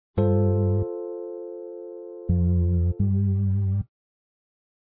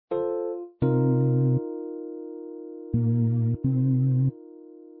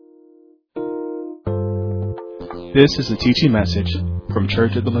This is a teaching message from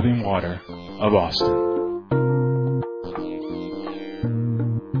Church of the Living Water of Austin.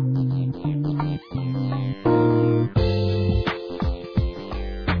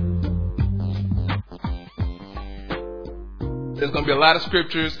 There's going to be a lot of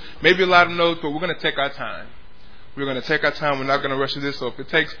scriptures, maybe a lot of notes, but we're going to take our time. We're going to take our time. We're not going to rush through this. So if it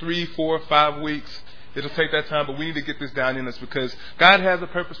takes 3, 4, 5 weeks, it'll take that time. But we need to get this down in us because God has a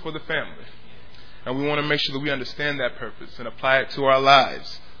purpose for the family. And we want to make sure that we understand that purpose and apply it to our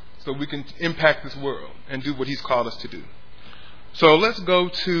lives so we can impact this world and do what He's called us to do. So let's go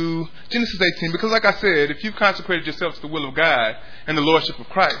to Genesis 18, because like I said, if you've consecrated yourself to the will of God and the Lordship of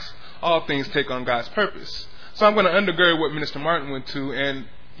Christ, all things take on God's purpose. So I'm going to undergird what Minister Martin went to, and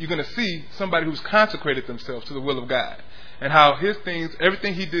you're going to see somebody who's consecrated themselves to the will of God and how his things,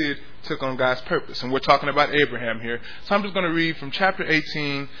 everything he did, took on God's purpose. And we're talking about Abraham here. So I'm just going to read from chapter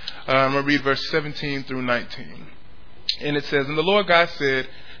 18. I'm going to read verse 17 through 19. And it says, "And the Lord God said,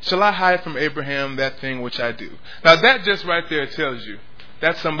 shall I hide from Abraham that thing which I do?" Now that just right there tells you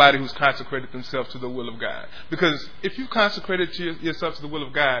that's somebody who's consecrated themselves to the will of God. Because if you consecrated yourself to the will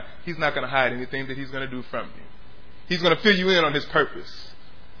of God, He's not going to hide anything that He's going to do from you. He's going to fill you in on His purpose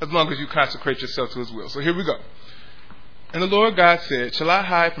as long as you consecrate yourself to His will. So here we go. "And the Lord God said, shall I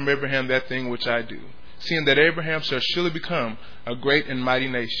hide from Abraham that thing which I do, seeing that Abraham shall surely become a great and mighty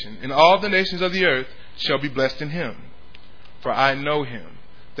nation, and all the nations of the earth shall be blessed in him? For I know him,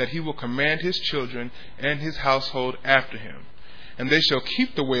 that he will command his children and his household after him, and they shall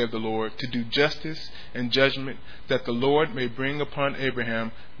keep the way of the Lord to do justice and judgment, that the Lord may bring upon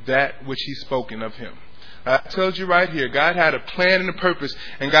Abraham that which He spoken of him." I told you right here, God had a plan and a purpose,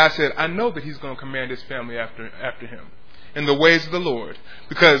 and God said, I know that He's going to command His family after him in the ways of the Lord,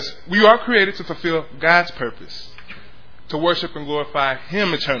 because we are created to fulfill God's purpose, to worship and glorify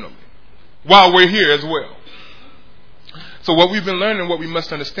Him eternally while we're here as well. So what we've been learning, what we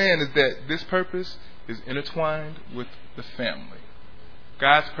must understand, is that this purpose is intertwined with the family.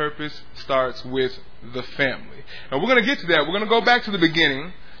 God's purpose starts with the family. And we're going to get to that. We're going to go back to the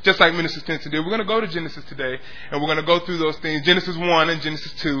beginning, just like Minister Spencer did. We're going to go to Genesis today, and we're going to go through those things, Genesis 1 and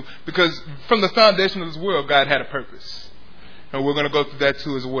Genesis 2, because from the foundation of this world, God had a purpose. And we're going to go through that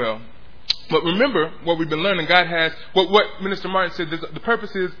too as well. But remember what we've been learning. God has, what Minister Martin said, the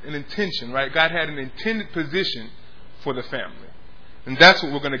purpose is an intention, right? God had an intended position for the family. And that's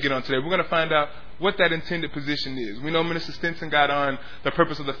what we're going to get on today. We're going to find out what that intended position is. We know Minister Stinson got on the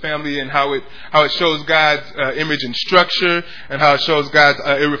purpose of the family and how it shows God's image and structure, and how it shows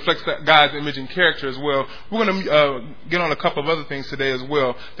it reflects God's image and character as well. We're going to get on a couple of other things today as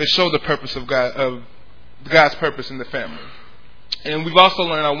well that show the purpose of God's purpose in the family. And we've also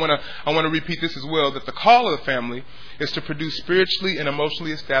learned, I want to repeat this as well, that the call of the family is to produce spiritually and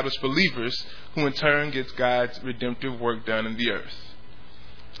emotionally established believers who in turn gets God's redemptive work done in the earth.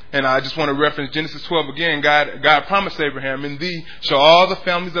 And I just want to reference Genesis 12 again. God promised Abraham, "In thee shall all the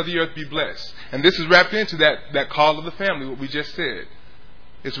families of the earth be blessed." And this is wrapped into that call of the family, what we just said.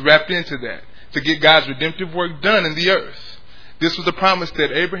 It's wrapped into that, to get God's redemptive work done in the earth. This was the promise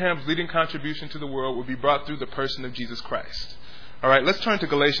that Abraham's leading contribution to the world would be brought through the person of Jesus Christ. All right, let's turn to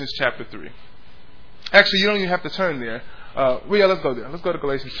Galatians chapter 3. Actually, you don't even have to turn there. Let's go there. Let's go to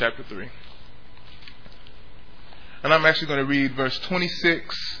Galatians chapter 3. And I'm actually going to read verse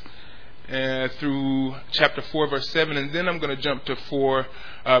 26 through chapter 4, verse 7, and then I'm going to jump to 4,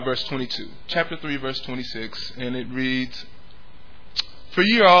 verse 22. Chapter 3, verse 26, and it reads, "For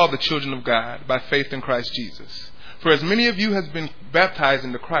ye are all the children of God by faith in Christ Jesus. For as many of you as been baptized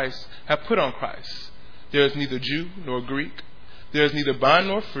into Christ have put on Christ. There is neither Jew nor Greek. There is neither bond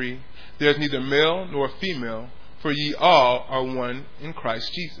nor free. There is neither male nor female. For ye all are one in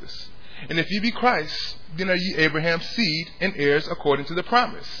Christ Jesus. And if ye be Christ, then are ye Abraham's seed and heirs according to the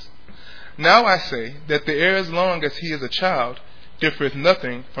promise. Now I say that the heir, as long as he is a child, differeth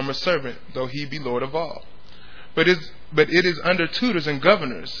nothing from a servant, though he be Lord of all. But it is under tutors and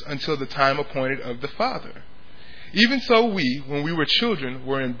governors until the time appointed of the Father. Even so we, when we were children,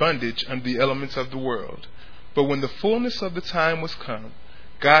 were in bondage under the elements of the world. But when the fullness of the time was come,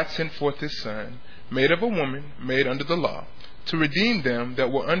 God sent forth His Son, made of a woman, made under the law, to redeem them that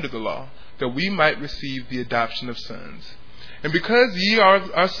were under the law, that we might receive the adoption of sons. And because ye are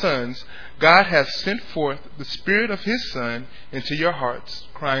our sons, God hath sent forth the Spirit of His Son into your hearts,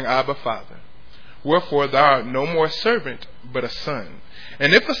 crying, Abba, Father. Wherefore thou art no more a servant, but a son.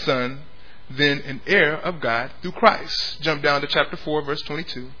 And if a son, then an heir of God through Christ." Jump down to chapter 4, verse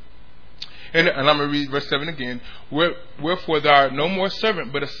 22. And I'm going to read verse 7 again. "Wherefore thou art no more a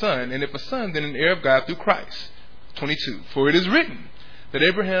servant, but a son. And if a son, then an heir of God through Christ." 22. "For it is written that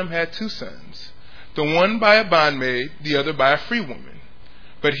Abraham had 2 sons, the one by a bondmaid, the other by a free woman.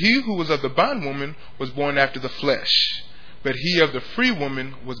 But he who was of the bondwoman was born after the flesh, but he of the free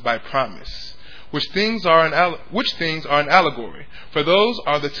woman was by promise, which things are an allegory. For those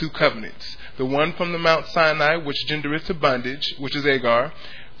are the two covenants, the one from the Mount Sinai, which gendereth to bondage, which is Agar.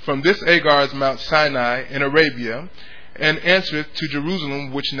 From this Agar is Mount Sinai in Arabia, and answereth to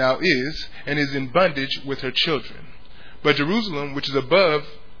Jerusalem, which now is, and is in bondage with her children. But Jerusalem, which is above,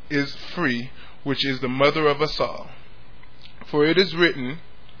 is free, which is the mother of us all. For it is written,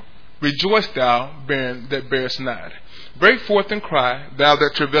 Rejoice, thou barren that bearest not. Break forth and cry, thou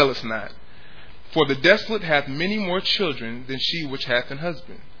that travailest not. For the desolate hath many more children than she which hath an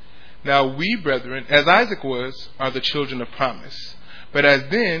husband. Now we, brethren, as Isaac was, are the children of promise. But as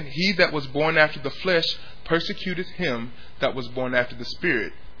then he that was born after the flesh persecuted him that was born after the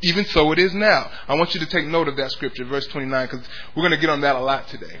Spirit, even so it is now. I want you to take note of that scripture, verse 29, because we're going to get on that a lot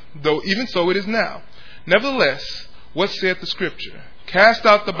today. Though even so it is now. Nevertheless, what saith the scripture? Cast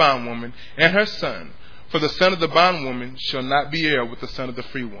out the bondwoman and her son, for the son of the bondwoman shall not be heir with the son of the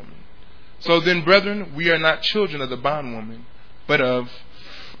free woman. So then, brethren, we are not children of the bondwoman, but of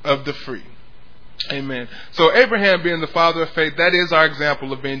the free. Amen. So Abraham, being the father of faith, that is our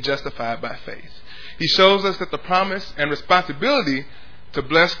example of being justified by faith. He shows us that the promise and responsibility to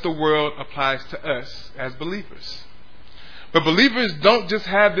bless the world applies to us as believers. But believers don't just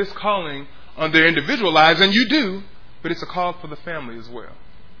have this calling on their individual lives, and you do, but it's a call for the family as well.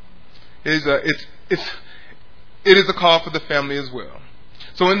 It is a call for the family as well.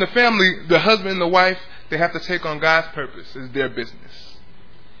 So in the family, the husband and the wife, they have to take on God's purpose as their business.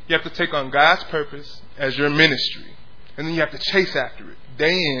 You have to take on God's purpose as your ministry. And then you have to chase after it,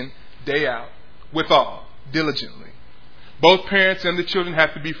 day in, day out, with all, diligently. Both parents and the children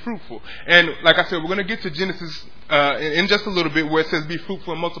have to be fruitful. And like I said, we're going to get to Genesis in just a little bit where it says be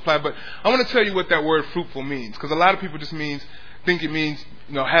fruitful and multiply. But I want to tell you what that word fruitful means. Because a lot of people just think it means,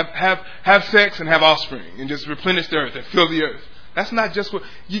 have sex and have offspring and just replenish the earth and fill the earth. That's not just what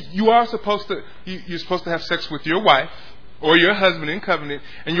you are supposed to. You're supposed to have sex with your wife or your husband in covenant,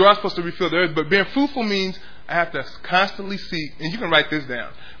 and you are supposed to refill the earth. But being fruitful means I have to constantly seek, and you can write this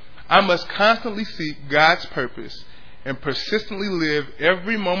down. I must constantly seek God's purpose and persistently live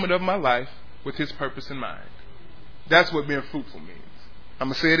every moment of my life with His purpose in mind. That's what being fruitful means. I'm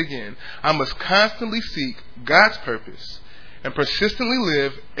going to say it again. I must constantly seek God's purpose and persistently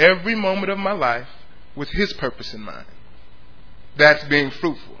live every moment of my life with His purpose in mind. That's being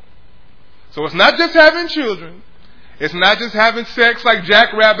fruitful. So it's not just having children. It's not just having sex like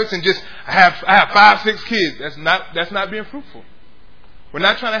jackrabbits and just I have 5, 6 kids. That's not being fruitful. We're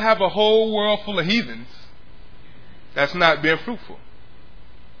not trying to have a whole world full of heathens. That's not being fruitful.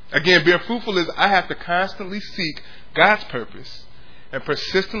 Again, being fruitful is I have to constantly seek God's purpose and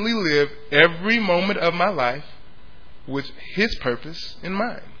persistently live every moment of my life with His purpose in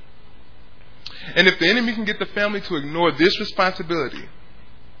mind. And if the enemy can get the family to ignore this responsibility,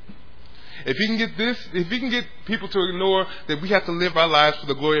 if he can get people to ignore that we have to live our lives for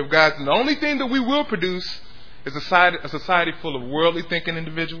the glory of God, then the only thing that we will produce is a society full of worldly thinking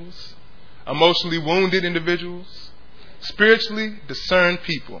individuals, emotionally wounded individuals, spiritually discerned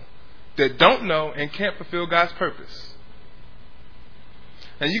people that don't know and can't fulfill God's purpose.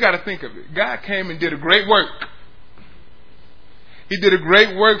 And you got to think of it. God came and did a great work. He did a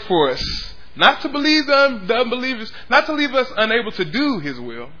great work for us. Not to believe the unbelievers, not to leave us unable to do His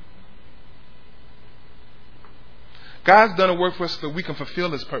will. God's done a work for us so that we can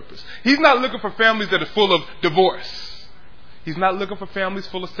fulfill His purpose. He's not looking for families that are full of divorce. He's not looking for families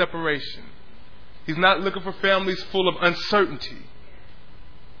full of separation. He's not looking for families full of uncertainty,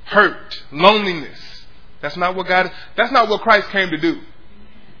 hurt, loneliness. That's not what Christ came to do.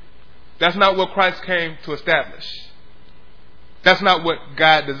 That's not what Christ came to establish. That's not what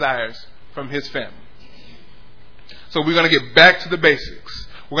God desires from His family. So we're going to get back to the basics.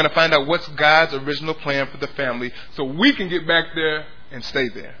 We're going to find out what's God's original plan for the family so we can get back there and stay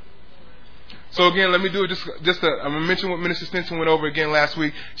there. So again, let me do it I'm going to mention what Minister Stinson went over again last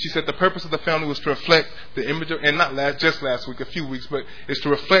week. She said the purpose of the family was to reflect the image of, and not just last week, a few weeks, but it's to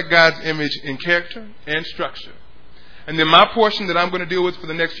reflect God's image in character and structure. And then my portion that I'm going to deal with for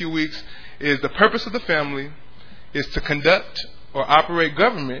the next few weeks is the purpose of the family is to conduct or operate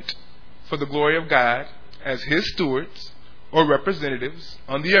government for the glory of God as His stewards or representatives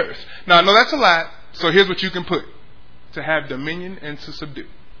on the earth. Now, I know that's a lot, so here's what you can put. To have dominion and to subdue.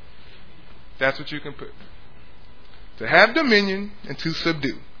 That's what you can put. To have dominion and to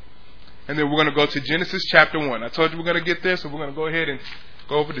subdue. And then we're going to go to Genesis chapter 1. I told you we're going to get there, so we're going to go ahead and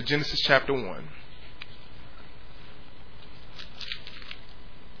go over to Genesis chapter 1.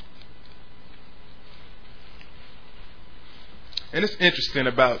 And it's interesting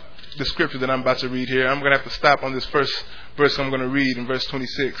about the scripture that I'm about to read here. I'm going to have to stop on this first verse I'm going to read in verse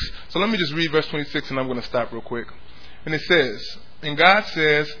 26. So let me just read verse 26 and I'm going to stop real quick. And it says, and God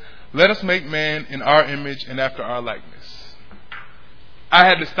says, let us make man in our image and after our likeness. I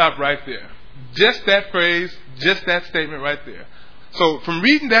had to stop right there. Just that phrase, just that statement right there. So from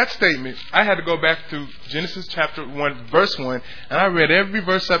reading that statement, I had to go back to Genesis chapter 1, verse 1, and I read every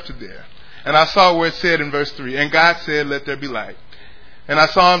verse up to there. And I saw where it said in verse 3, and God said, let there be light. And I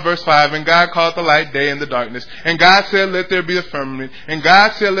saw in verse 5, and God called the light day and the darkness. And God said, let there be a firmament. And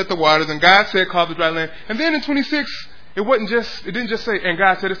God said, let the waters. And God said, call the dry land. And then in 26, it didn't just say, and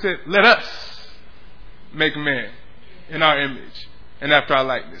God said, it said, let us make man in our image and after our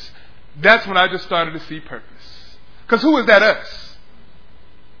likeness. That's when I just started to see purpose. Because who is that us?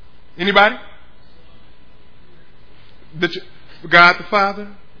 Anybody? God the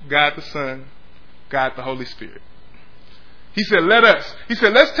Father, God the Son, God the Holy Spirit. He said, let us. He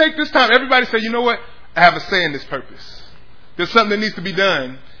said, let's take this time. Everybody say, you know what? I have a say in this purpose. There's something that needs to be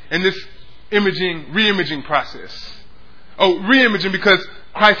done in this re-imaging process. Oh, re-imaging because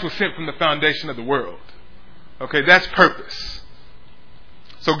Christ was sent from the foundation of the world. Okay, that's purpose.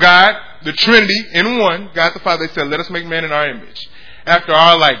 So God, the Trinity in one, God the Father, they said, let us make man in our image, after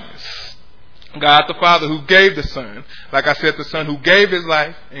our likeness. God the Father who gave the Son, like I said, the Son who gave his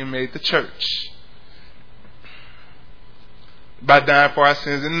life and made the church by dying for our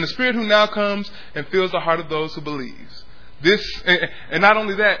sins. And the Spirit who now comes and fills the heart of those who believe. This, and not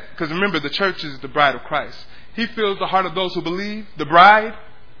only that, because remember, the church is the bride of Christ. He fills the heart of those who believe, the bride,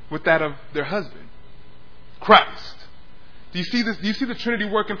 with that of their husband, Christ. Do you see this? Do you see the Trinity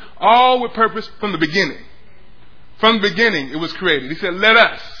working all with purpose from the beginning? From the beginning, it was created. He said, let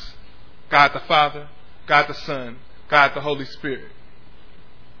us, God the Father, God the Son, God the Holy Spirit.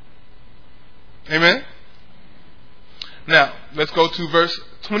 Amen? Now, let's go to verse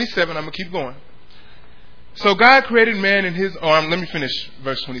 27. I'm going to keep going. So God created man in his arm. Let me finish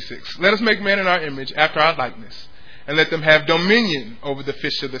verse 26. Let us make man in our image after our likeness, and let them have dominion over the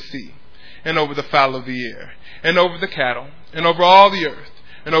fish of the sea, and over the fowl of the air, and over the cattle, and over all the earth,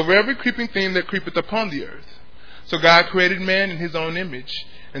 and over every creeping thing that creepeth upon the earth. So God created man in his own image.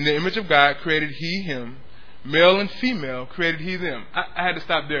 In the image of God created he him. Male and female created he them. I had to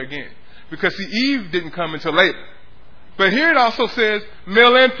stop there again. Because see, Eve didn't come until later. But here it also says,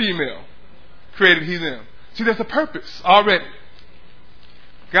 male and female created he them. See, there's a purpose already.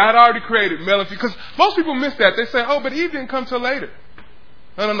 God already created male and female. Because most people miss that. They say, oh, but Eve didn't come till later.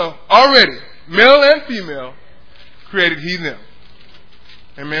 No. Already, male and female created he them.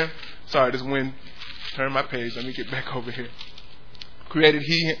 Amen? Sorry, this wind turned my page. Let me get back over here. Created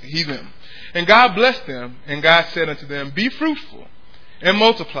he them. And God blessed them, and God said unto them, be fruitful and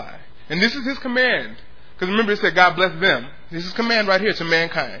multiply. And this is his command. Because remember, it said God blessed them. This is command right here to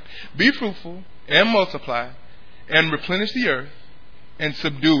mankind. Be fruitful and multiply and replenish the earth and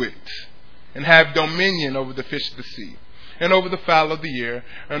subdue it and have dominion over the fish of the sea and over the fowl of the air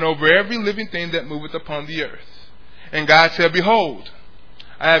and over every living thing that moveth upon the earth. And God said, behold,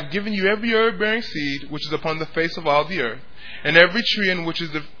 I have given you every herb bearing seed which is upon the face of all the earth, and every tree in which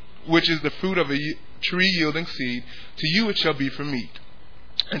is the fruit of a tree yielding seed. To you it shall be for meat.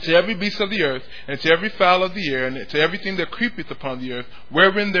 And to every beast of the earth, and to every fowl of the air, and to everything that creepeth upon the earth,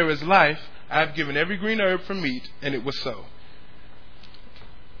 wherein there is life, I have given every green herb for meat. And it was so.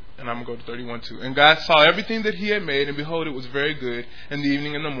 And I'm going to go to 31 too. And God saw everything that he had made, and behold, it was very good. And the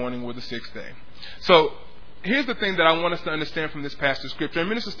evening and the morning were the sixth day. So here's the thing that I want us to understand from this passage of Scripture. And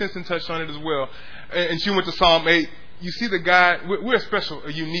Minister Stinson touched on it as well. And she went to Psalm 8. You see that God, we're a special,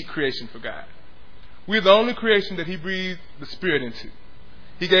 a unique creation for God. We're the only creation that he breathed the Spirit into.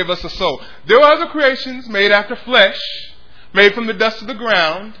 He gave us a soul. There were other creations made after flesh, made from the dust of the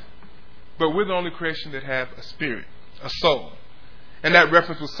ground, but we're the only creation that have a spirit, a soul. And that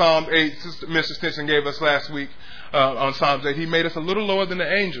reference was Psalm 8, Mr. Stinson gave us last week on Psalms 8. He made us a little lower than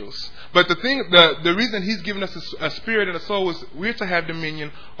the angels. But the reason he's given us a spirit and a soul is we're to have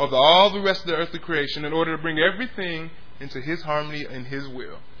dominion over all the rest of the earthly creation in order to bring everything into his harmony and his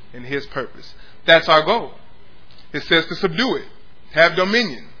will and his purpose. That's our goal. It says to subdue it. Have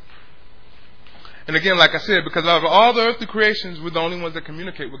dominion. And again, like I said, because out of all the earthly creations, we're the only ones that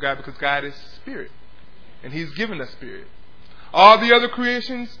communicate with God because God is spirit. And he's given us spirit. All the other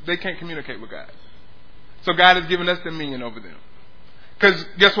creations, they can't communicate with God. So God has given us dominion over them. Because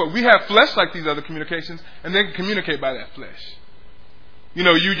guess what? We have flesh like these other communications, and they can communicate by that flesh. You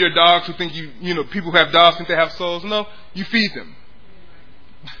know, your dogs who think people who have dogs think they have souls. No, you feed them.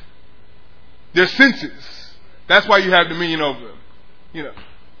 Their senses. That's why you have dominion over them.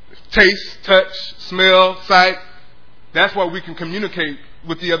 Taste, touch, smell, sight. That's why we can communicate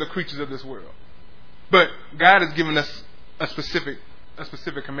with the other creatures of this world. But God has given us a specific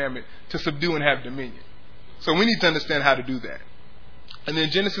commandment to subdue and have dominion. So we need to understand how to do that. And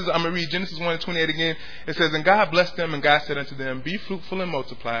then I'm going to read Genesis 1:28 again. It says, "And God blessed them, and God said unto them, Be fruitful and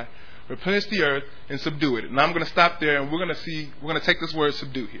multiply, replenish the earth and subdue it." And I'm going to stop there, and we're going to take this word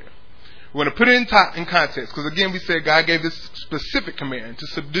subdue here. We're going to put it in context, because again we said God gave this specific command to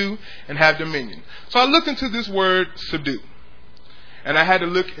subdue and have dominion. So I looked into this word subdue, and I had to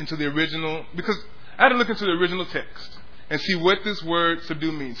look into the original, because I had to look into the original text and see what this word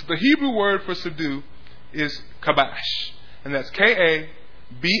subdue means. The Hebrew word for subdue is kabash, and that's Kabash.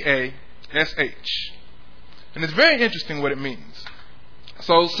 And it's very interesting what it means.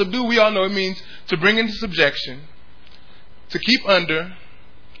 So subdue, we all know it means to bring into subjection, to keep under,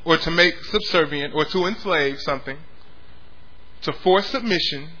 or to make subservient, or to enslave something, to force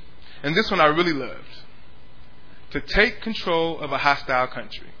submission, and this one I really loved, to take control of a hostile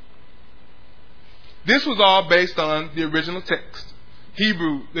country. This was all based on the original text.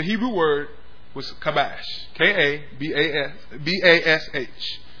 The Hebrew word was kabash, Kabash.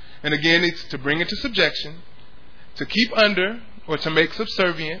 And again, it's to bring into subjection, to keep under, or to make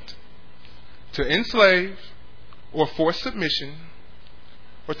subservient, to enslave, or force submission,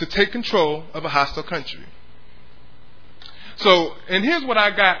 or to take control of a hostile country. So, and here's what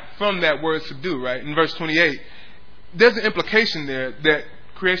I got from that word subdue, right? In verse 28, there's an implication there that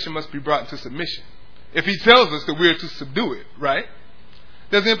creation must be brought into submission. If he tells us that we're to subdue it, right?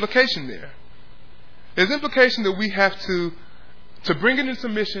 There's an implication there. There's an implication that we have to bring it into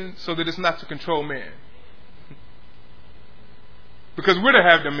submission so that it's not to control man. Because we're to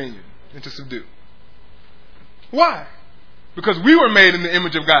have dominion and to subdue. Why? Because we were made in the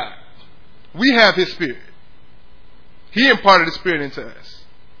image of God. We have His Spirit. He imparted His Spirit into us.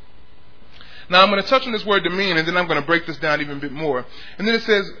 Now I'm going to touch on this word dominion, and then I'm going to break this down even a bit more. And then it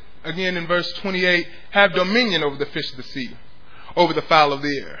says, again in verse 28, have dominion over the fish of the sea, over the fowl of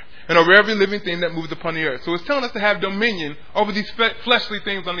the air, and over every living thing that moves upon the earth. So it's telling us to have dominion over these fleshly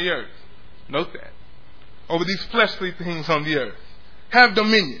things on the earth. Note that. Over these fleshly things on the earth. Have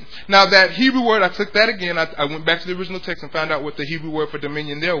dominion. Now that Hebrew word, I took that again. I went back to the original text and found out what the Hebrew word for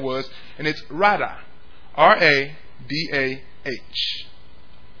dominion there was. And it's Radah. Radah.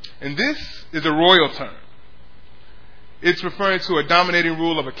 And this is a royal term. It's referring to a dominating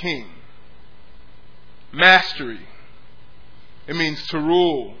rule of a king. Mastery. It means to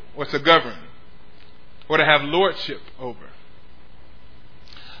rule or to govern or to have lordship over.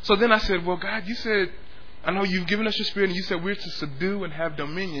 So then I said, well, God, you said, I know you've given us your Spirit, and you said we're to subdue and have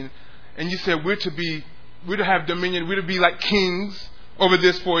dominion. And you said we're to have dominion, we're to be like kings over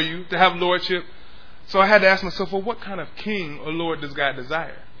this for you, to have lordship. So I had to ask myself, well, what kind of king or lord does God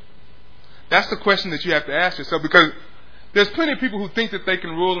desire? That's the question that you have to ask yourself, because there's plenty of people who think that they can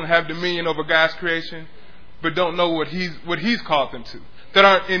rule and have dominion over God's creation, but don't know what He's called them to, that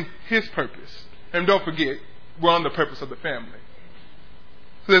aren't in His purpose. And don't forget, we're on the purpose of the family.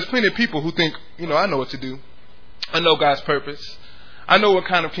 So there's plenty of people who think, I know what to do. I know God's purpose. I know what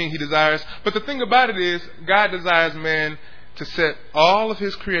kind of king He desires. But the thing about it is, God desires man to set all of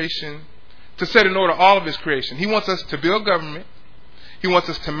His creation, to set in order all of His creation. He wants us to build government. He wants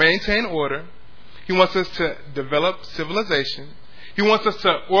us to maintain order. He wants us to develop civilization. He wants us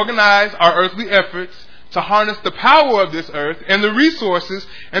to organize our earthly efforts to harness the power of this earth and the resources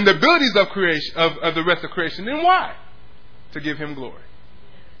and the abilities of creation, of the rest of creation. And why? To give Him glory.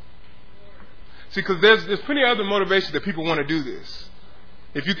 See, because there's plenty of other motivations that people want to do this.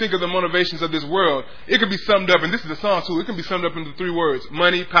 If you think of the motivations of this world, it can be summed up, and this is a song too, it can be summed up into 3 words: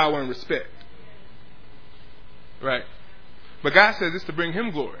 money, power, and respect. Right? But God says it's to bring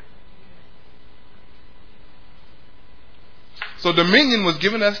Him glory. So dominion was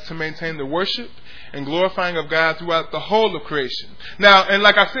given us to maintain the worship and glorifying of God throughout the whole of creation. Now, and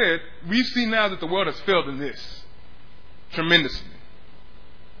like I said, we see now that the world has failed in this tremendously.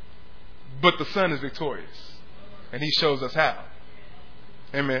 But the Son is victorious, and He shows us how.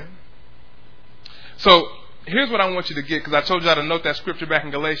 Amen. So here's what I want you to get, because I told y'all to note that scripture back in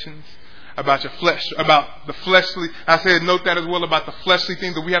Galatians about your flesh, about the fleshly. I said note that as well about the fleshly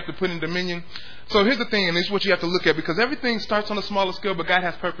things that we have to put in dominion. So here's the thing, and this is what you have to look at, because everything starts on a smaller scale, but God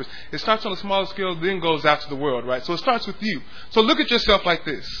has purpose. It starts on a smaller scale, then goes out to the world, right? So it starts with you. So look at yourself like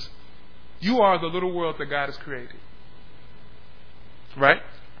this. You are the little world that God has created. Right?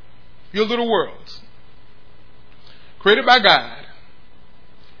 Your little worlds. Created by God.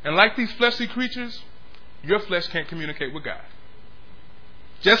 And like these fleshly creatures, your flesh can't communicate with God.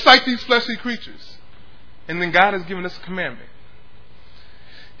 Just like these fleshly creatures. And then God has given us a commandment.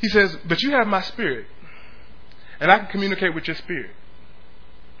 He says, but you have my Spirit. And I can communicate with your spirit.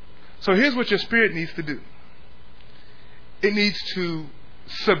 So here's what your spirit needs to do. It needs to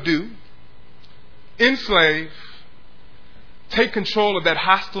subdue, enslave, take control of that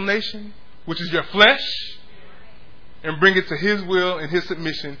hostile nation, which is your flesh, and bring it to His will and His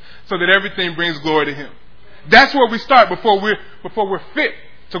submission so that everything brings glory to Him. That's where we start before we're fit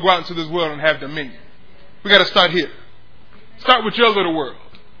to go out into this world and have dominion. We got to start here. Start with your little world.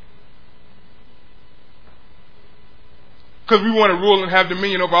 Because we want to rule and have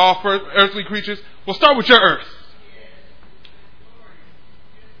dominion over all earthly creatures. Well, start with your earth.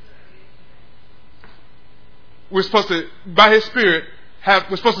 We're supposed to, by His Spirit,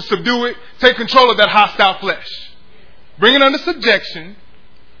 we're supposed to subdue it, take control of that hostile flesh. Bring it under subjection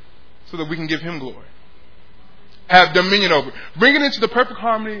so that we can give Him glory. Have dominion over it. Bring it into the perfect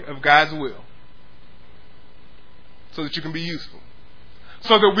harmony of God's will so that you can be useful.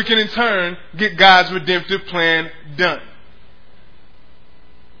 So that we can in turn get God's redemptive plan done.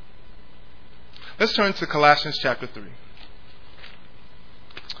 Let's turn to Colossians chapter 3.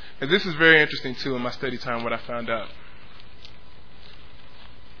 And this is very interesting too in my study time, what I found out.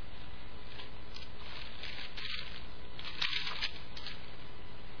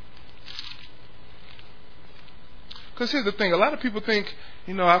 Because here's the thing, a lot of people think,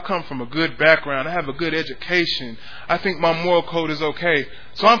 I come from a good background, I have a good education, I think my moral code is okay,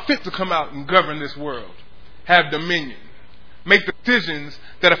 so I'm fit to come out and govern this world, have dominion, make decisions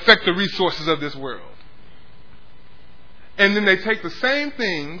that affect the resources of this world. And then they take the same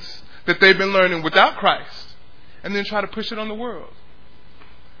things that they've been learning without Christ and then try to push it on the world.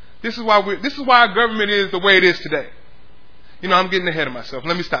 This is why our government is the way it is today. I'm getting ahead of myself.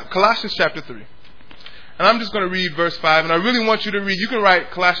 Let me stop. Colossians chapter 3. And I'm just going to read verse 5. And I really want you to read. You can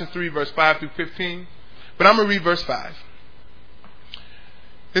write Colossians 3 verse 5 through 15. But I'm going to read verse 5.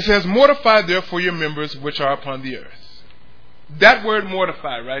 It says, "Mortify therefore your members which are upon the earth." That word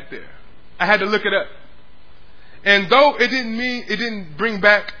mortify right there. I had to look it up. And though it didn't bring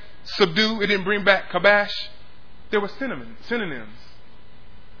back subdue, it didn't bring back kabash, there were synonyms.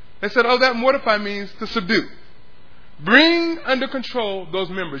 They said, that mortify means to subdue. Bring under control those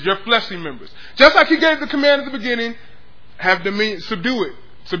members, your fleshly members. Just like He gave the command at the beginning, have dominion, subdue it.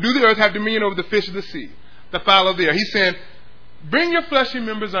 Subdue the earth, have dominion over the fish of the sea, the fowl of the air. He's saying, bring your fleshly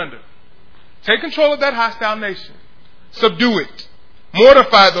members under. Take control of that hostile nation. Subdue it.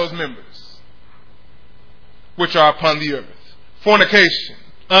 Mortify those members which are upon the earth. Fornication,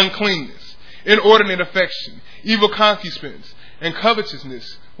 uncleanness, inordinate affection, evil concupiscence, and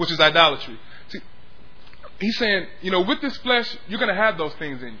covetousness, which is idolatry. See, He's saying, with this flesh, you're going to have those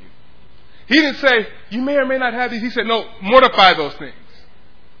things in you. He didn't say, you may or may not have these. He said, no, mortify those things.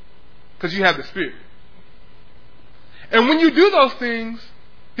 Because you have the Spirit. And when you do those things,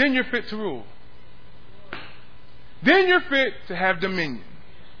 then you're fit to rule. Then you're fit to have dominion.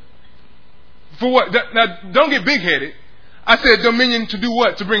 For what? Now, don't get big-headed. I said dominion to do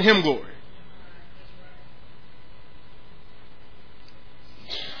what? To bring Him glory.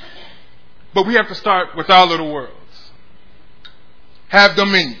 But we have to start with our little worlds. Have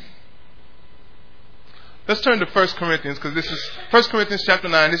dominion. Let's turn to 1 Corinthians, because this is 1 Corinthians chapter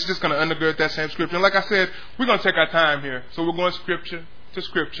 9. This is just going to undergird that same scripture. And like I said, we're going to take our time here. So we're going scripture to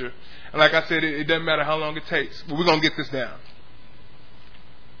scripture. And like I said, it doesn't matter how long it takes. But we're going to get this down.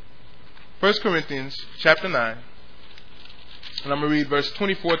 1 Corinthians chapter 9. And I'm going to read verse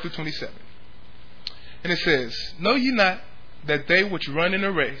 24 through 27. And it says, "Know ye not that they which run in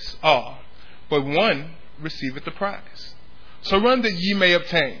a race all, but one receiveth the prize? So run that ye may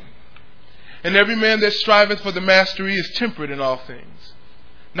obtain. And every man that striveth for the mastery is temperate in all things.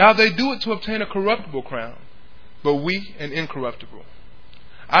 Now they do it to obtain a corruptible crown, but we an incorruptible.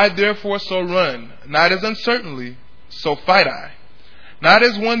 I therefore so run, not as uncertainly, so fight I. Not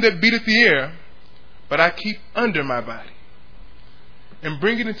as one that beateth the air, but I keep under my body, and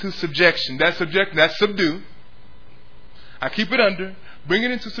bring it into subjection." That's subdue. I keep it under, bring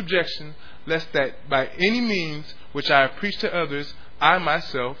it into subjection, lest that by any means which I have preached to others, I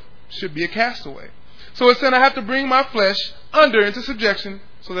myself should be a castaway. So it's saying I have to bring my flesh under into subjection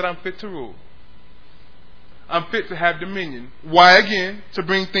so that I'm fit to rule. I'm fit to have dominion. Why again? To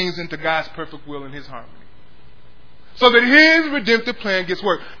bring things into God's perfect will and His harmony. So that His redemptive plan gets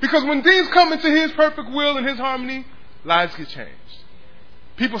worked. Because when things come into His perfect will and His harmony, lives get changed.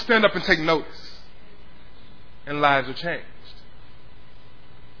 People stand up and take notice. And lives are changed.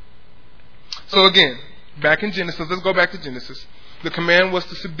 So again, back in Genesis, let's go back to Genesis. The command was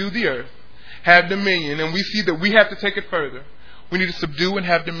to subdue the earth, have dominion, and we see that we have to take it further. We need to subdue and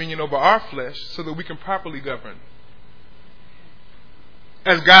have dominion over our flesh so that we can properly govern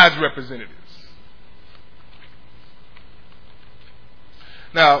as God's representatives.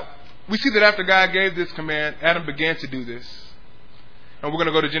 Now, we see that after God gave this command, Adam began to do this. And we're going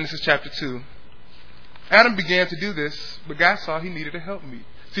to go to Genesis chapter 2. Adam began to do this, but God saw he needed a helpmeet.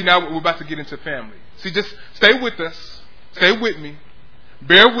 See, now we're about to get into family. See, just stay with us. Stay with me.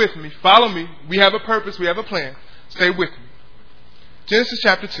 Bear with me. Follow me. We have a purpose. We have a plan. Stay with me. Genesis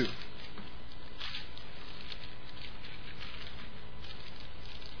chapter 2.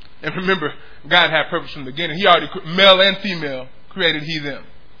 And remember, God had purpose from the beginning. He already, male and female, created he them.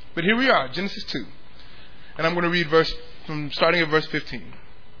 But here we are, Genesis 2. And I'm going to read starting at verse 15.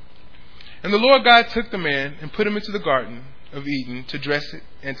 And the Lord God took the man and put him into the garden of Eden to dress it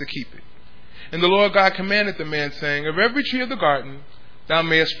and to keep it. And the Lord God commanded the man, saying, of every tree of the garden thou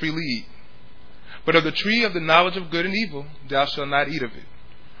mayest freely eat. But of the tree of the knowledge of good and evil thou shalt not eat of it.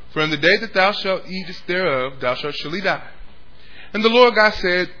 For in the day that thou shalt eat thereof thou shalt surely die. And the Lord God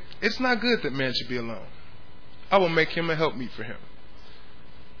said, it's not good that man should be alone. I will make him a helpmeet for him.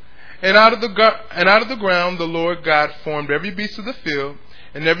 And out of the ground the Lord God formed every beast of the field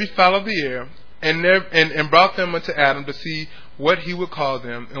and every fowl of the air, and brought them unto Adam to see what he would call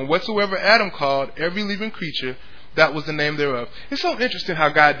them. And whatsoever Adam called every living creature, that was the name thereof. It's so interesting how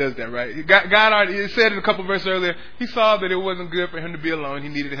God does that, right? God already, it said in a couple verses earlier, he saw that it wasn't good for him to be alone. He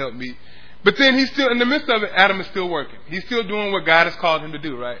needed help meet. But then he's still, in the midst of it, Adam is still working. He's still doing what God has called him to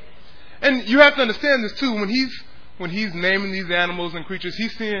do, right? And you have to understand this too. When he's naming these animals and creatures,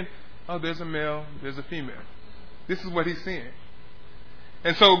 he's seeing, oh, there's a male, there's a female. This is what he's seeing.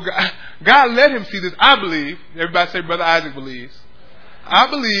 And so God let him see this. I believe, everybody say Brother Isaac believes. I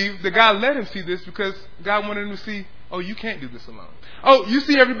believe that God let him see this because God wanted him to see, oh, you can't do this alone. Oh, you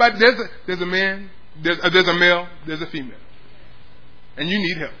see everybody, there's a man, there's a male, there's a female. And you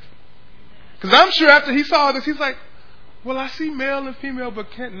need help. Because I'm sure after he saw this, he's like, well, I see male and female, but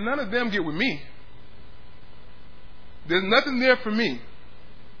can't none of them get with me. There's nothing there for me.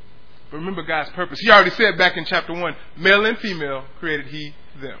 But remember God's purpose. He already said back in chapter 1, male and female created he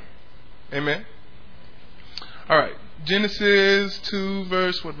them. Amen? All right. Genesis 2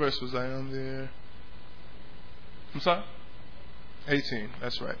 verse, what verse was I on there? I'm sorry? 18.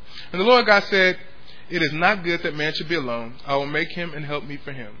 That's right. And the Lord God said, it is not good that man should be alone. I will make him an helpmeet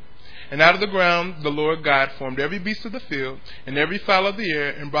for him. And out of the ground the Lord God formed every beast of the field and every fowl of the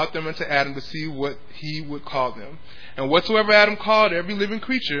air, and brought them unto Adam to see what he would call them. And whatsoever Adam called every living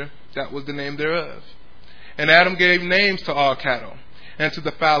creature, that was the name thereof. And Adam gave names to all cattle, and to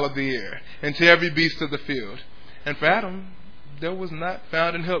the fowl of the air, and to every beast of the field. And for Adam there was not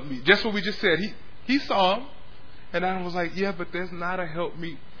found an helpmeet. Just what we just said. He saw him, and Adam was like, yeah, but there's not a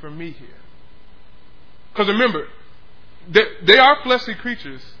helpmeet for me here. Because remember, they are fleshly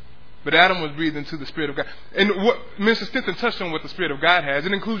creatures, but Adam was breathed into the Spirit of God. And what Mr. Stinson touched on what the Spirit of God has.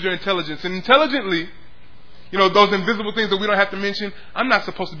 It includes your intelligence. And intelligently, you know, those invisible things that we don't have to mention, I'm not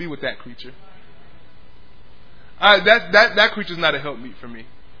supposed to be with that creature. That creature's not a helpmeet for me.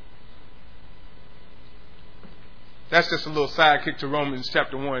 That's just a little sidekick to Romans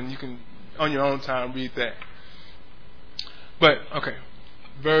chapter 1. You can, on your own time, read that. But, okay.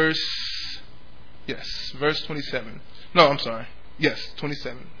 Verse 27. No, I'm sorry. Yes,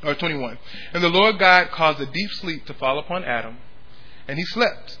 27 or 21. And the Lord God caused a deep sleep to fall upon Adam, and he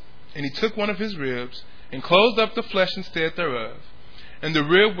slept. And he took one of his ribs and closed up the flesh instead thereof. And the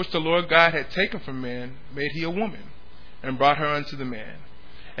rib which the Lord God had taken from man made he a woman, and brought her unto the man.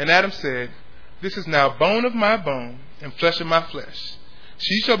 And Adam said, this is now bone of my bone and flesh of my flesh.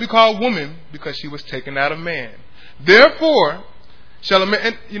 She shall be called woman, because she was taken out of man. Therefore shall a man,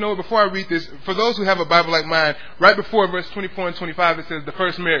 and you know, before I read this, for those who have a Bible like mine, right before verse 24 and 25, it says the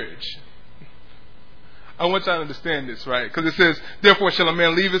first marriage. I want y'all to understand this, right? Because it says, therefore shall a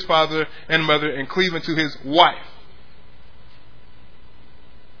man leave his father and mother and cleave unto his wife.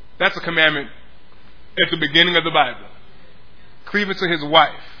 That's a commandment at the beginning of the Bible. Cleave unto his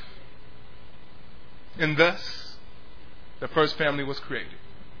wife. And thus, the first family was created.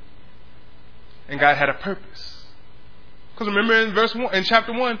 And God had a purpose. Because remember in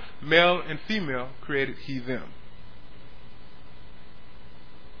chapter 1, male and female created he them.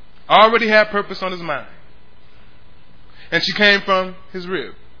 Already had purpose on his mind. And she came from his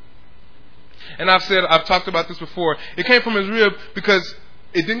rib. And I've talked about this before. It came from his rib because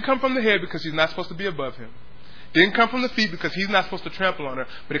it didn't come from the head, because she's not supposed to be above him. It didn't come from the feet because he's not supposed to trample on her.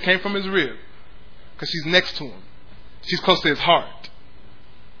 But it came from his rib because she's next to him. She's close to his heart.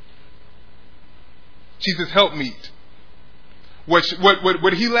 She's his helpmeet.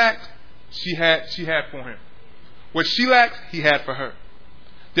 What he lacked, she had for him. What she lacked, he had for her.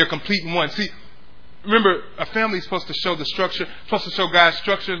 They're complete in one. See, remember, a family is supposed to show the structure, supposed to show God's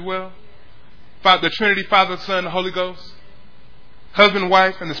structure as well. The Trinity, Father, Son, the Holy Ghost. husband,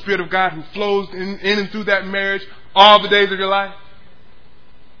 wife, and the Spirit of God who flows in and through that marriage all the days of your life?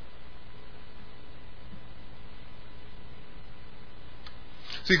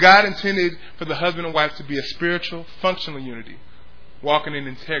 See, God intended for the husband and wife to be a spiritual, functional unity, walking in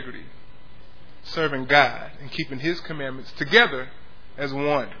integrity, serving God, and keeping His commandments together as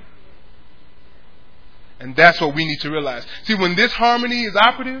one. And that's what we need to realize. See, when this harmony is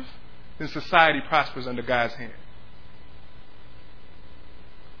operative, then society prospers under God's hand.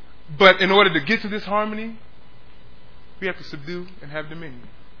 But in order to get to this harmony, we have to subdue and have dominion.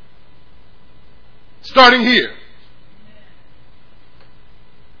 Starting here.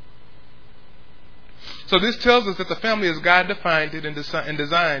 So this tells us that the family as God defined it and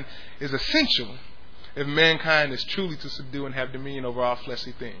designed is essential if mankind is truly to subdue and have dominion over all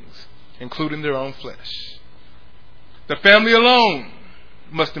fleshly things, including their own flesh. The family alone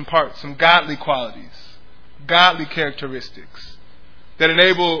must impart some godly qualities, godly characteristics that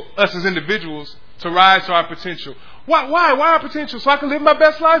enable us as individuals to rise to our potential. Why our potential? So I can live my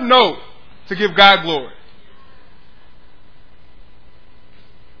best life? No, to give God glory.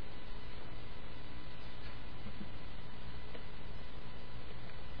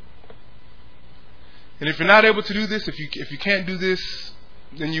 And if you're not able to do this, if you can't do this,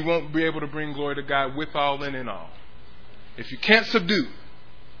 then you won't be able to bring glory to God with all and in all. If you can't subdue,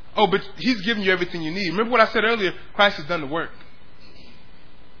 but He's given you everything you need. Remember what I said earlier, Christ has done the work.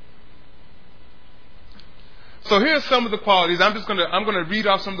 So here are some of the qualities. I'm going to read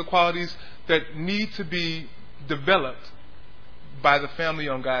off some of the qualities that need to be developed by the family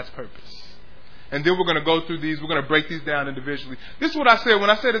on God's purpose. And then we're going to go through these. We're going to break these down individually. This is what I said.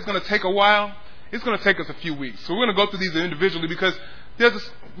 When I said it's going to take a while, it's going to take us a few weeks. So we're going to go through these individually because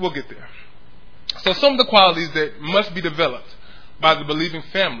we'll get there. So some of the qualities that must be developed by the believing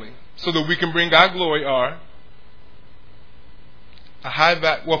family so that we can bring God glory are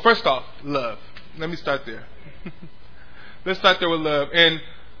first off, love. Let me start there. Let's start there with love. And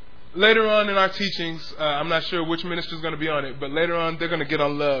later on in our teachings, I'm not sure which minister is going to be on it, but later on they're going to get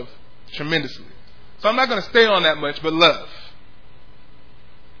on love tremendously. So I'm not going to stay on that much, but love.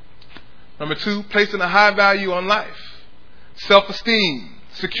 Number 2, placing a high value on life, self-esteem,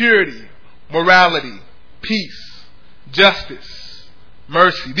 security, morality, peace, justice,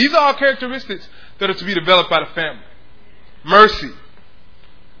 mercy. These are all characteristics that are to be developed by the family. Mercy.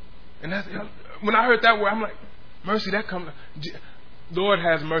 And when I heard that word, I'm like, mercy, that comes. Lord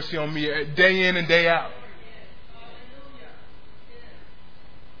has mercy on me day in and day out.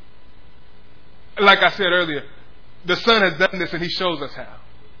 Like I said earlier, the Son has done this and He shows us how.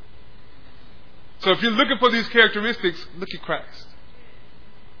 So if you're looking for these characteristics, look at Christ.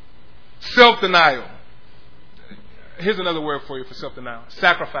 Self-denial. Here's another word for you for self-denial.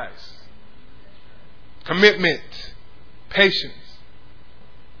 Sacrifice. Commitment. Patience.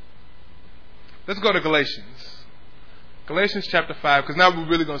 Let's go to Galatians. Galatians chapter 5, because now we're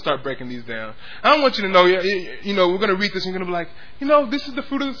really going to start breaking these down. I don't want you to know, we're going to read this and you're going to be like, this is the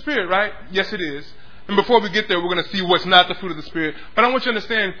fruit of the Spirit, right? Yes, it is. And before we get there, we're going to see what's not the fruit of the Spirit. But I want you to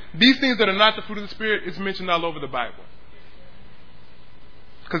understand, these things that are not the fruit of the Spirit is mentioned all over the Bible.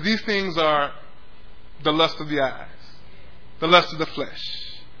 Because these things are the lust of the eyes, the lust of the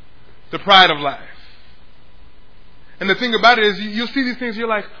flesh, the pride of life. And the thing about it is, you'll see these things, you're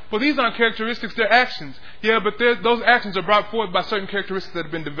like, well, these aren't characteristics, they're actions. Yeah, but those actions are brought forth by certain characteristics that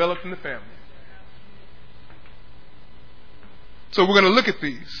have been developed in the family. So we're going to look at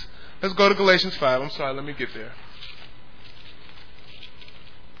these. Let's go to Galatians 5. I'm sorry, let me get there.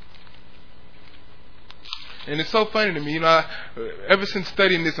 And it's so funny to me, ever since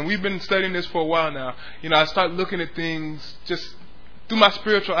studying this, and we've been studying this for a while now, I start looking at things just through my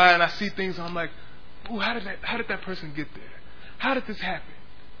spiritual eye, and I see things, and I'm like, ooh, how did that person get there? How did this happen?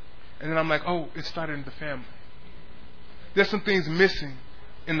 And then I'm like, oh, it started in the family. There's some things missing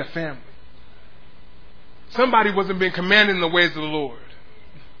in the family. Somebody wasn't being commanded in the ways of the Lord.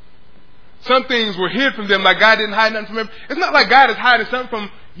 Some things were hid from them, like God didn't hide nothing from them. It's not like God is hiding something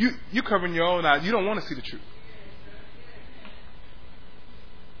from you. You covering your own eyes. You don't want to see the truth.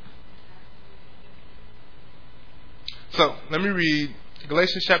 So, let me read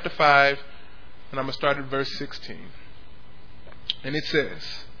Galatians chapter 5, and I'm going to start at verse 16. And it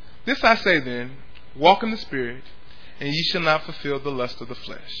says, "This I say then, walk in the Spirit, and ye shall not fulfill the lust of the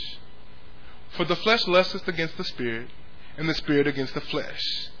flesh. For the flesh lusteth against the Spirit, and the Spirit against the flesh.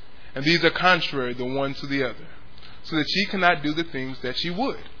 And these are contrary the one to the other, so that ye cannot do the things that ye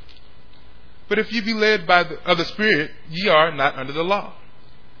would. But if ye be led by the Spirit, ye are not under the law.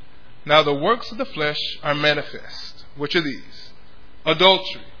 Now the works of the flesh are manifest, which are these: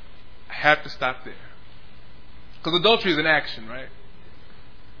 adultery." I have to stop there, because adultery is an action, right?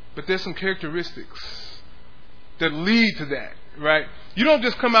 But there's some characteristics that lead to that, right? You don't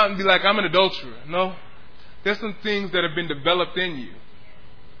just come out and be like, I'm an adulterer. No. There's some things that have been developed in you.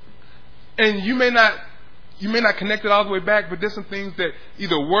 And you may not connect it all the way back, but there's some things that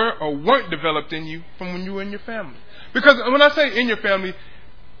either were or weren't developed in you from when you were in your family. Because when I say in your family,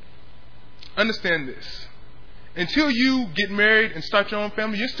 understand this. Until you get married and start your own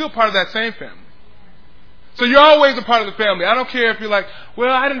family, you're still part of that same family. So you're always a part of the family. I don't care if you're like, well,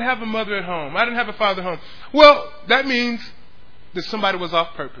 I didn't have a mother at home. I didn't have a father at home. Well, that means that somebody was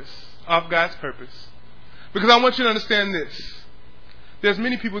off purpose, off God's purpose. Because I want you to understand this. There's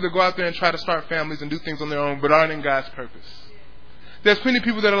many people that go out there and try to start families and do things on their own, but aren't in God's purpose. There's plenty of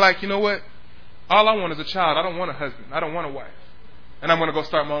people that are like, you know what? All I want is a child. I don't want a husband. I don't want a wife. And I'm going to go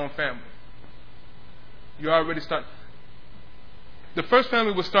start my own family. You already start. The first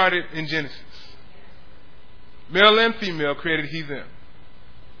family was started in Genesis. Male and female created he, them.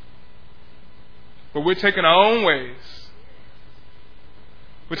 But we're taking our own ways.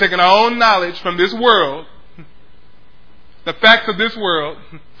 We're taking our own knowledge from this world, the facts of this world,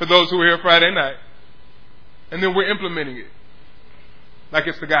 for those who were here Friday night, and then we're implementing it like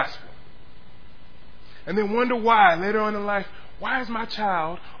it's the gospel. And then wonder why later on in life, why is my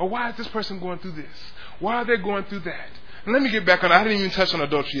child, or why is this person going through this? Why are they going through that? And let me get back on. I didn't even touch on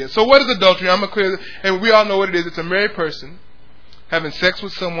adultery yet. So what is adultery? I'm going to clear, and we all know what it is. It's a married person having sex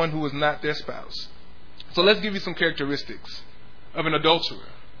with someone who is not their spouse. So let's give you some characteristics of an adulterer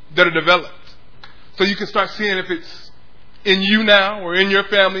that are developed. So you can start seeing if it's in you now or in your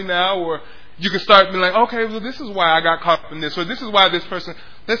family now, or you can start being like, okay, well, this is why I got caught up in this, or this is why this person.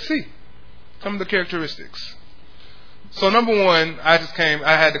 Let's see some of the characteristics. So number one, I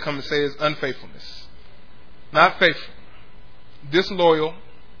had to come and say is unfaithfulness. Not faithful. Disloyal.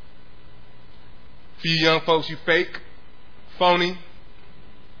 For you young folks, you fake, phony,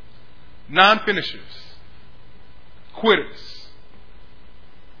 non-finishers, quitters.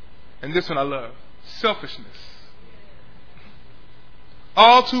 And this one I love. Selfishness.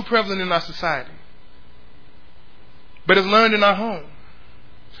 All too prevalent in our society. But it's learned in our home.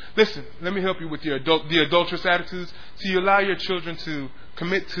 Listen, let me help you with the adulterous attitudes. So you allow your children to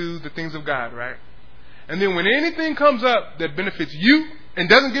commit to the things of God, right? And then when anything comes up that benefits you and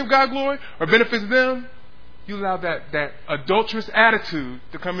doesn't give God glory or benefits them, you allow that adulterous attitude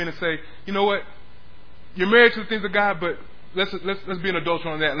to come in and say, you know what? You're married to the things of God, but let's be an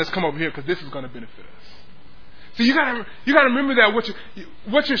adulterer on that. And let's come over here because this is going to benefit us. So you gotta remember that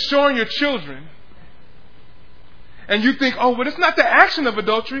what you're showing your children. And you think, oh, well, it's not the action of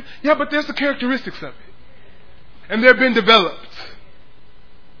adultery. Yeah, but there's the characteristics of it. And they're being developed.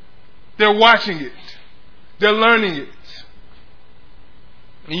 They're watching it. They're learning it.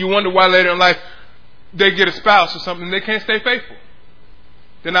 And you wonder why later in life they get a spouse or something and they can't stay faithful.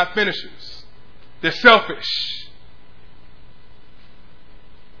 They're not finishers. They're selfish.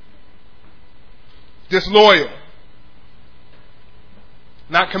 Disloyal.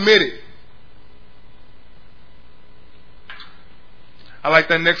 Not committed. I like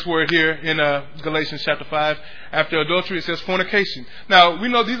that next word here in Galatians chapter 5. After adultery, it says fornication. Now, we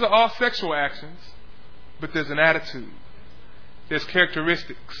know these are all sexual actions, but there's an attitude. There's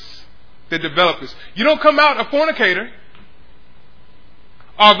characteristics that develop this. You don't come out a fornicator,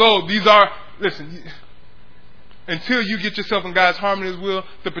 although these are, listen, until you get yourself in God's harmony and His will,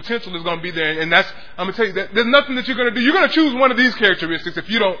 the potential is going to be there. And that's, I'm going to tell you, that there's nothing that you're going to do. You're going to choose one of these characteristics if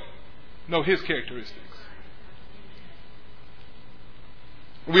you don't know His characteristics.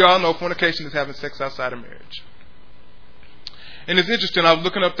 We all know fornication is having sex outside of marriage. And it's interesting, I was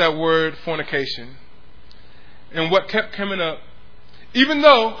looking up that word fornication. And what kept coming up, even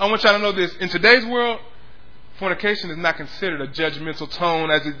though, I want y'all to know this, in today's world, fornication is not considered a judgmental tone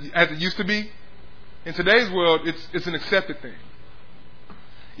as it used to be. In today's world, it's an accepted thing.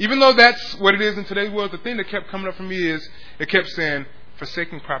 Even though that's what it is in today's world, the thing that kept coming up for me is, it kept saying,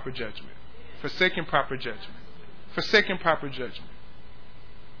 forsaking proper judgment. Forsaking proper judgment. Forsaking proper judgment.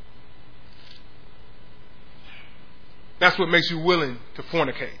 That's what makes you willing to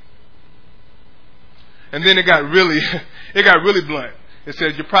fornicate. And then it got really blunt. It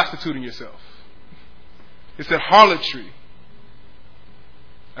said you're prostituting yourself. It said harlotry,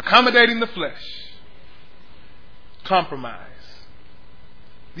 accommodating the flesh, compromise.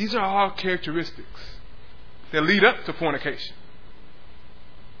 These are all characteristics that lead up to fornication.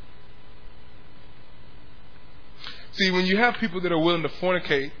 See, when you have people that are willing to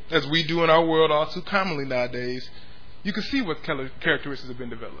fornicate, as we do in our world all too commonly nowadays, you can see what characteristics have been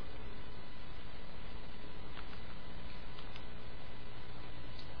developed.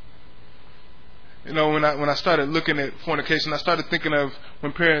 You know, when I started looking at fornication, I started thinking of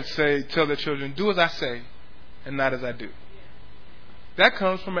when parents tell their children, do as I say and not as I do. That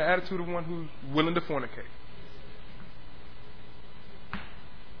comes from an attitude of one who's willing to fornicate.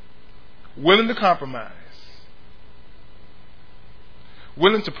 Willing to compromise.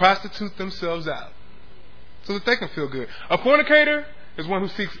 Willing to prostitute themselves out so that they can feel good. A fornicator is one who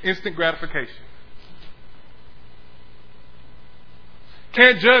seeks instant gratification.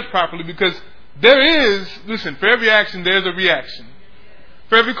 Can't judge properly because there is, listen, for every action there's a reaction.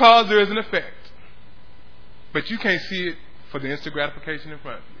 For every cause there is an effect. But you can't see it for the instant gratification in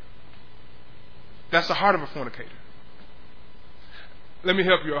front of you. That's the heart of a fornicator. Let me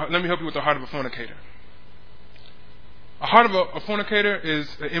help you with the heart of a fornicator. A heart of a fornicator is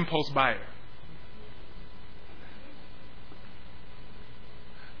an impulse buyer.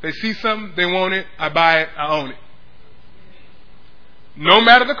 They see something, they want it, I buy it, I own it. No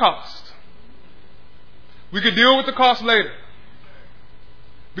matter the cost. We could deal with the cost later.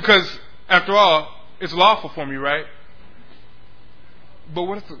 Because, after all, it's lawful for me, right? But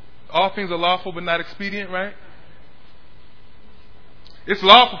what if all things are lawful but not expedient, right? It's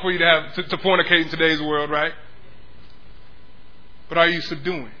lawful for you to fornicate in today's world, right? But are you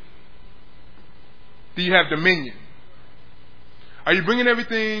subduing? Do you have dominion? Are you bringing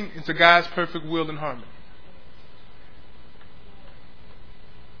everything into God's perfect will and harmony?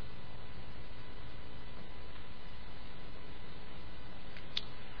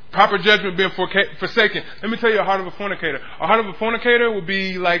 Proper judgment being forsaken. Let me tell you a heart of a fornicator. A heart of a fornicator will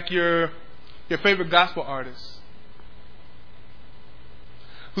be like your favorite gospel artist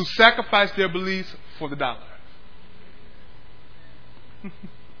who sacrificed their beliefs for the dollar.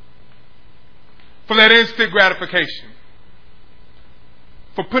 For that instant gratification.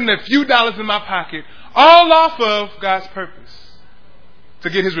 For putting a few dollars in my pocket, all off of God's purpose to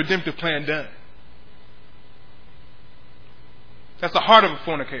get his redemptive plan done. That's the heart of a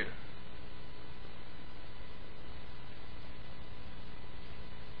fornicator.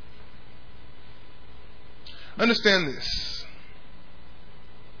 Understand this.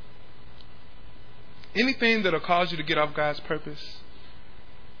 Anything that will cause you to get off God's purpose,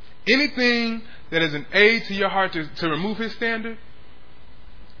 anything that is an aid to your heart to remove his standard,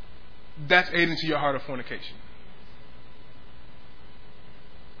 that's aiding to your heart of fornication.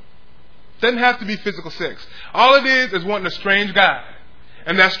 Doesn't have to be physical sex. All it is wanting a strange God.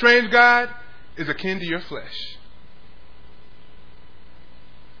 And that strange God is akin to your flesh.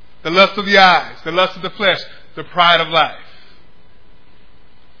 The lust of the eyes, the lust of the flesh, the pride of life.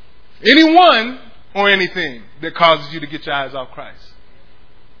 Anyone or anything that causes you to get your eyes off Christ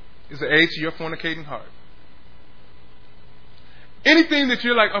is an aid to your fornicating heart. Anything that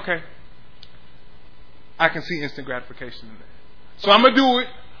you're like, okay, I can see instant gratification in that. So I'm going to do it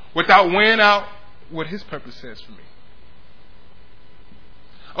without weighing out what his purpose says for me.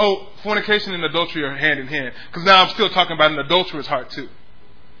 Oh, fornication and adultery are hand in hand. Because now I'm still talking about an adulterous heart too.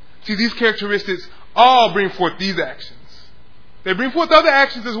 See, these characteristics all bring forth these actions. They bring forth other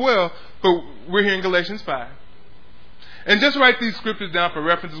actions as well, but we're here in Galatians 5. And just write these scriptures down for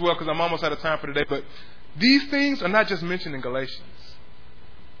reference as well, because I'm almost out of time for today. But these things are not just mentioned in Galatians.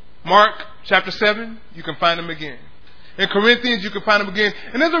 Mark chapter 7, you can find them again. In Corinthians, you can find them again.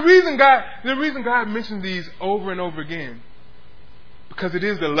 And there's a reason God mentions these over and over again. Because it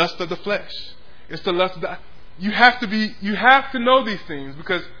is the lust of the flesh. It's the lust of the... You have to know these things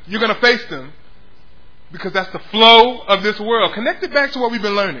because you're going to face them. Because that's the flow of this world. Connect it back to what we've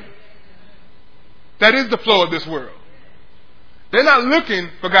been learning. That is the flow of this world. They're not looking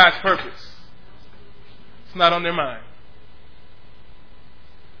for God's purpose. It's not on their mind.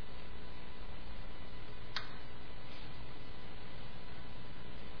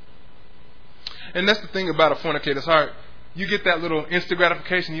 And that's the thing about a fornicator's heart. You get that little instant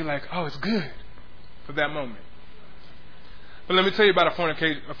gratification. You're like, oh, it's good for that moment. But let me tell you about a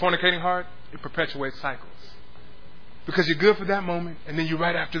fornicating heart. It perpetuates cycles. Because you're good for that moment, and then you're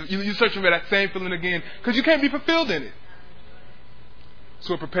searching for that same feeling again because you can't be fulfilled in it.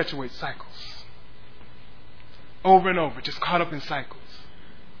 So it perpetuates cycles. Over and over, just caught up in cycles.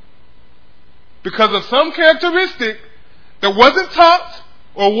 Because of some characteristic that wasn't taught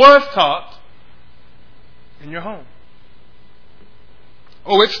or was taught in your home.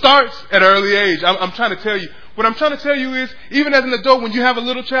 Oh, it starts at an early age. I'm trying to tell you. What I'm trying to tell you is, even as an adult, when you have a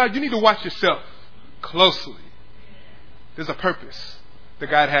little child, you need to watch yourself closely. There's a purpose that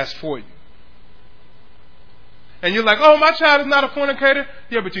God has for you. And you're like, oh, my child is not a fornicator.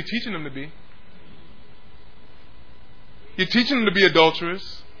 Yeah, but you're teaching them to be. You're teaching them to be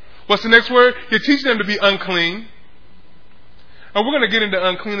adulterous. What's the next word? You're teaching them to be unclean. And we're going to get into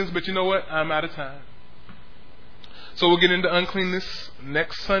uncleanness, but you know what? I'm out of time. So we'll get into uncleanness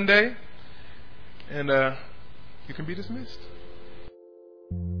next Sunday, and you can be dismissed.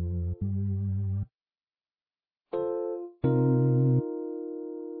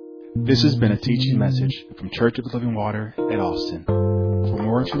 This has been a teaching message from Church of the Living Water at Austin. For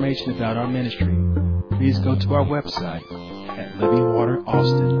more information about our ministry, please go to our website at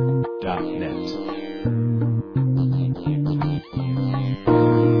livingwateraustin.net.